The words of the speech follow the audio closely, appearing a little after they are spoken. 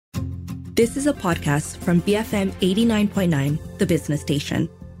This is a podcast from BFM 89.9, the business station.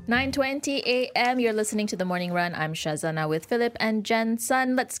 9:20 a.m. You're listening to The Morning Run. I'm Shazana with Philip and Jen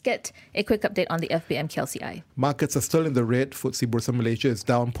Sun. Let's get a quick update on the FBM KLCI. Markets are still in the red. FTSE Bursa Malaysia is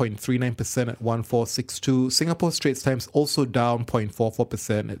down 0.39% at 1462. Singapore Straits Times also down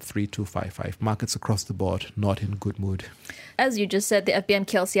 0.44% at 3255. Markets across the board not in good mood. As you just said, the FBM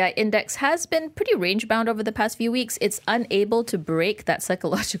KLCI index has been pretty range-bound over the past few weeks. It's unable to break that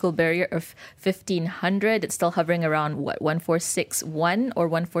psychological barrier of 1,500. It's still hovering around, 1461 or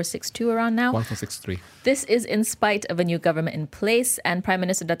 1462 around now? 1463. This is in spite of a new government in place and Prime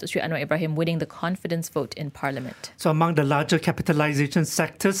Minister Datuk Seri Anwar Ibrahim winning the confidence vote in Parliament. So among the larger capitalisation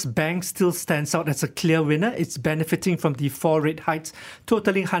sectors, bank still stands out as a clear winner. It's benefiting from the 4 rate hikes,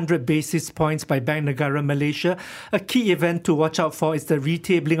 totaling 100 basis points by Bank Negara Malaysia. A key event to watch out for is the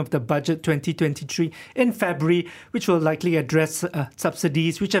retabling of the budget 2023 in February, which will likely address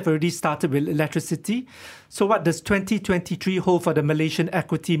subsidies which have already started with electricity. So what does 2023 hold for the Malaysian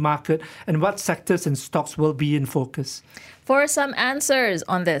equity market, and what sectors and stocks will be in focus? For some answers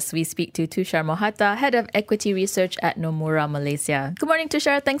on this, we speak to Tushar Mohata, Head of Equity Research at Nomura Malaysia. Good morning,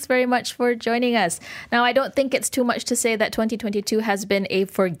 Tushar. Thanks very much for joining us. Now, I don't think it's too much to say that 2022 has been a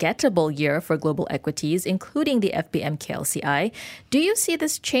forgettable year for global equities, including the FBM KLCI. Do you see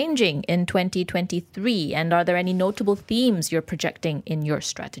this changing in 2023? And are there any notable themes you're projecting in your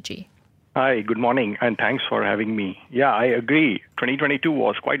strategy? Hi, good morning, and thanks for having me. Yeah, I agree. 2022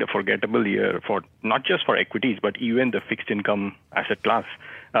 was quite a forgettable year for not just for equities, but even the fixed income asset class.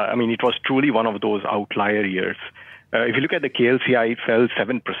 It was truly one of those outlier years. If you look at the KLCI, it fell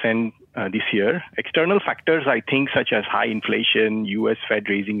 7% this year. External factors, I think, such as high inflation, US Fed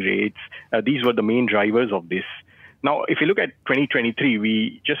raising rates, these were the main drivers of this. Now, if you look at 2023,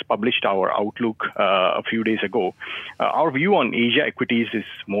 we just published our outlook a few days ago. Our view on Asia equities is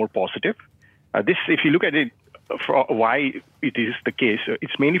more positive. If you look at it, for why it is the case,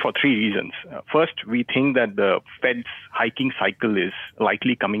 it's mainly for 3 reasons. First, we think that the Fed's hiking cycle is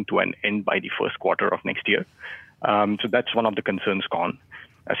likely coming to an end by the first quarter of next year. So that's one of the concerns gone.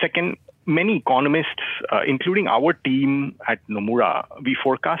 Second, many economists, including our team at Nomura, we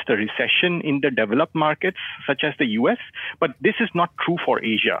forecast a recession in the developed markets, such as the US, but this is not true for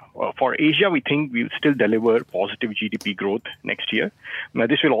Asia. For Asia, we think we'll still deliver positive GDP growth next year. Now,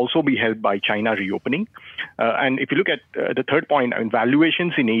 this will also be helped by China reopening. And if you look at the third point,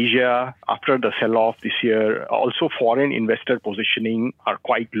 valuations in Asia after the sell-off this year, also foreign investor positioning are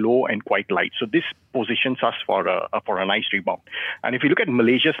quite low and quite light. So this positions us for a nice rebound. And if you look at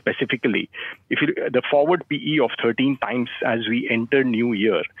Malaysia specifically, if you look at the forward PE of 13 times as we enter new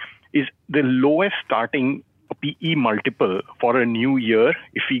year is the lowest starting PE multiple for a new year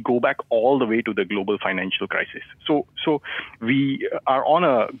if we go back all the way to the global financial crisis. So we are on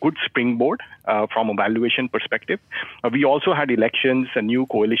a good springboard from a valuation perspective. We also had elections, a new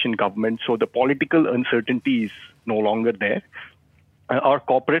coalition government, so the political uncertainty is no longer there. Our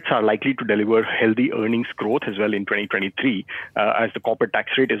corporates are likely to deliver healthy earnings growth as well in 2023, as the corporate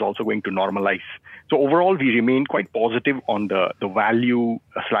tax rate is also going to normalize. So overall, we remain quite positive on the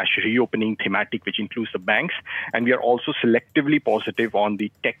value/reopening thematic, which includes the banks. And we are also selectively positive on the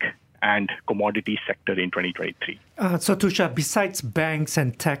tech and commodity sector in 2023. So Tushar, besides banks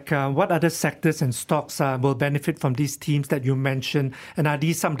and tech, what other sectors and stocks will benefit from these themes that you mentioned? And are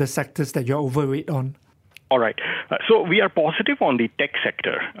these some of the sectors that you're overweight on? All right. So we are positive on the tech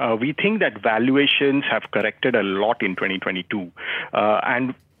sector. We think that valuations have corrected a lot in 2022.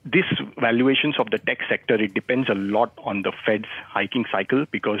 And these valuations of the tech sector, it depends a lot on the Fed's hiking cycle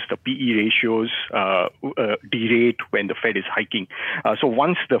because the PE ratios derate when the Fed is hiking. So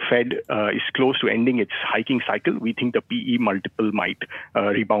once the Fed is close to ending its hiking cycle, we think the PE multiple might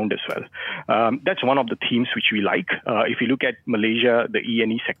rebound as well. That's one of the themes which we like. If you look at Malaysia, the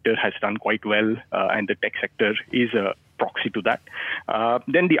E&E sector has done quite well, and the tech sector is a proxy to that.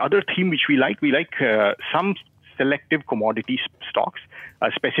 Then the other theme which we like some selective commodity stocks,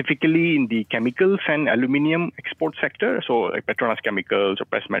 specifically in the chemicals and aluminium export sector, so like Petronas Chemicals or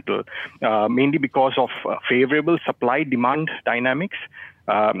Press Metal, mainly because of favorable supply-demand dynamics.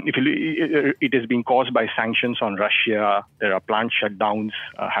 It is being caused by sanctions on Russia. There are plant shutdowns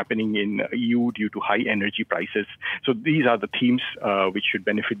happening in EU due to high energy prices. So these are the themes which should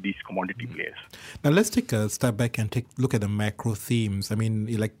benefit these commodity players. Now let's take a step back and look at the macro themes. I mean,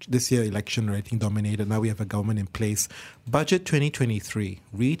 this year election rating dominated. Now we have a government in place. Budget 2023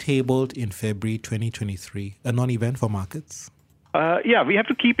 retabled in February 2023. A non-event for markets? Yeah, we have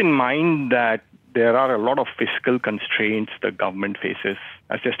to keep in mind that there are a lot of fiscal constraints the government faces.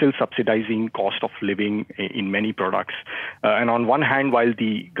 as they're still subsidizing cost of living in many products. And on one hand, while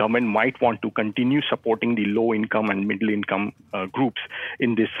the government might want to continue supporting the low income and middle income groups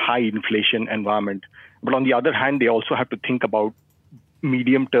in this high inflation environment, but on the other hand, they also have to think about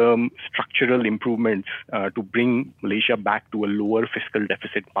medium-term structural improvements to bring Malaysia back to a lower fiscal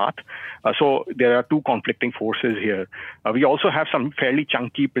deficit path. So there are two conflicting forces here. We also have some fairly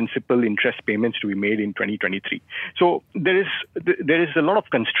chunky principal interest payments to be made in 2023. So there is a lot of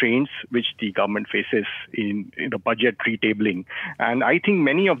constraints which the government faces in the budget retabling. And I think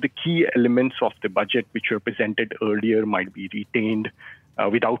many of the key elements of the budget which were presented earlier might be retained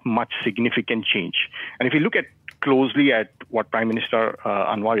without much significant change. And if you look closely at what Prime Minister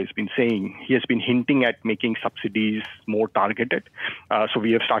Anwar has been saying, he has been hinting at making subsidies more targeted. So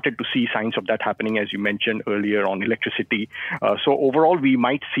we have started to see signs of that happening, as you mentioned earlier, on electricity. So overall, we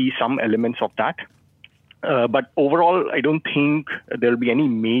might see some elements of that. But overall, I don't think there will be any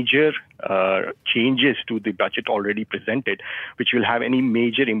major changes to the budget already presented, which will have any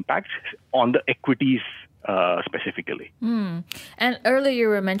major impact on the equities specifically. And earlier you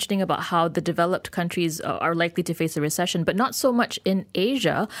were mentioning about how the developed countries are likely to face a recession, but not so much in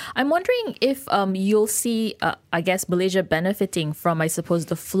Asia. I'm wondering if you'll see, Malaysia benefiting from, I suppose,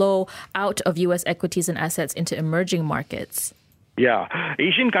 the flow out of U.S. equities and assets into emerging markets. Yeah,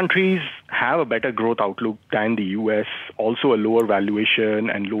 Asian countries have a better growth outlook than the US, also a lower valuation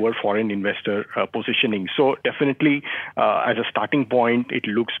and lower foreign investor positioning. So definitely, as a starting point, it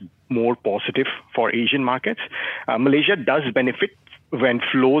looks more positive for Asian markets. Malaysia does benefit when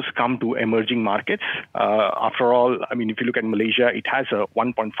flows come to emerging markets. After all, I mean, if you look at Malaysia, it has a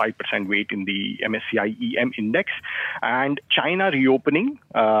 1.5% weight in the MSCI EM index. And China reopening,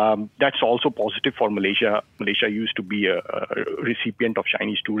 that's also positive for Malaysia. Malaysia used to be a recipient of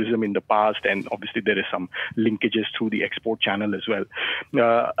Chinese tourism in the past, and obviously there is some linkages through the export channel as well.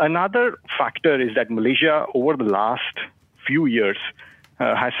 Another factor is that Malaysia, over the last few years,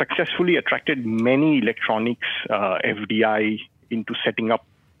 has successfully attracted many electronics FDI into setting up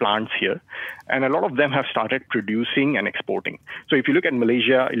plants here. And a lot of them have started producing and exporting. So if you look at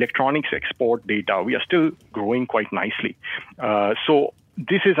Malaysia electronics export data, we are still growing quite nicely. So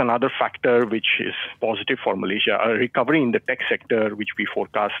this is another factor which is positive for Malaysia. A recovery in the tech sector, which we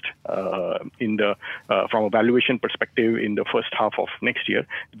forecast from a valuation perspective in the first half of next year,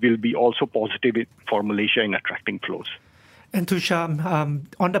 will be also positive for Malaysia in attracting flows. And Tushar,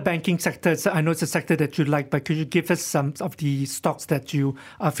 on the banking sector, I know it's a sector that you like, but could you give us some of the stocks that you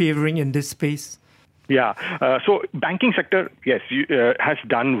are favoring in this space? Yeah. So banking sector, yes, has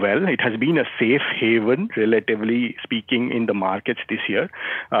done well. It has been a safe haven, relatively speaking, in the markets this year.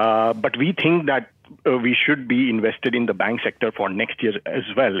 But we think that we should be invested in the bank sector for next year as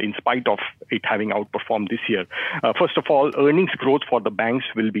well, in spite of it having outperformed this year. First of all, earnings growth for the banks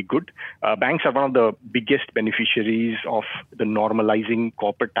will be good. Banks are one of the biggest beneficiaries of the normalizing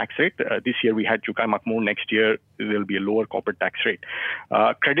corporate tax rate. This year we had Cukai Makmur. Next year there will be a lower corporate tax rate.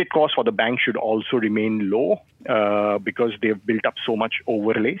 Credit costs for the bank should also remain low because they've built up so much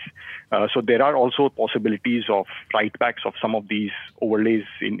overlays. So there are also possibilities of write-backs of some of these overlays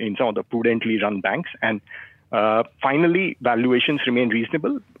in some of the prudently run banks. And finally, valuations remain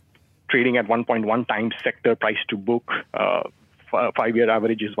reasonable, trading at 1.1 times sector price to book. 5-year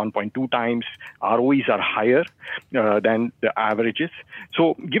average is 1.2 times. ROEs are higher than the averages.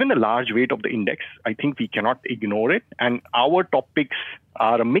 So given the large weight of the index, I think we cannot ignore it. And our top picks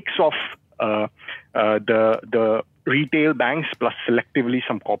are a mix of the retail banks plus selectively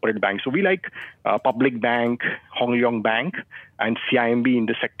some corporate banks. So we like Public Bank, Hong Leong Bank, and CIMB in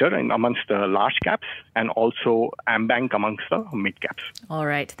the sector and amongst the large caps, and also AmBank amongst the mid caps. All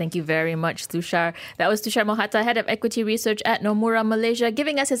right. Thank you very much, Tushar. That was Tushar Mohatta, Head of Equity Research at Nomura Malaysia,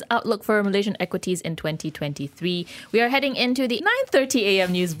 giving us his outlook for Malaysian equities in 2023. We are heading into the 9:30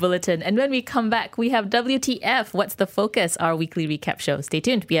 a.m. news bulletin. And when we come back, we have WTF, What's the Focus, our weekly recap show. Stay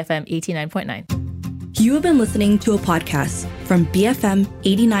tuned, BFM 89.9. You have been listening to a podcast from BFM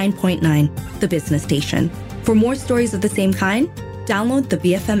 89.9, the business station. For more stories of the same kind, download the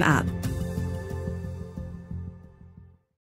BFM app.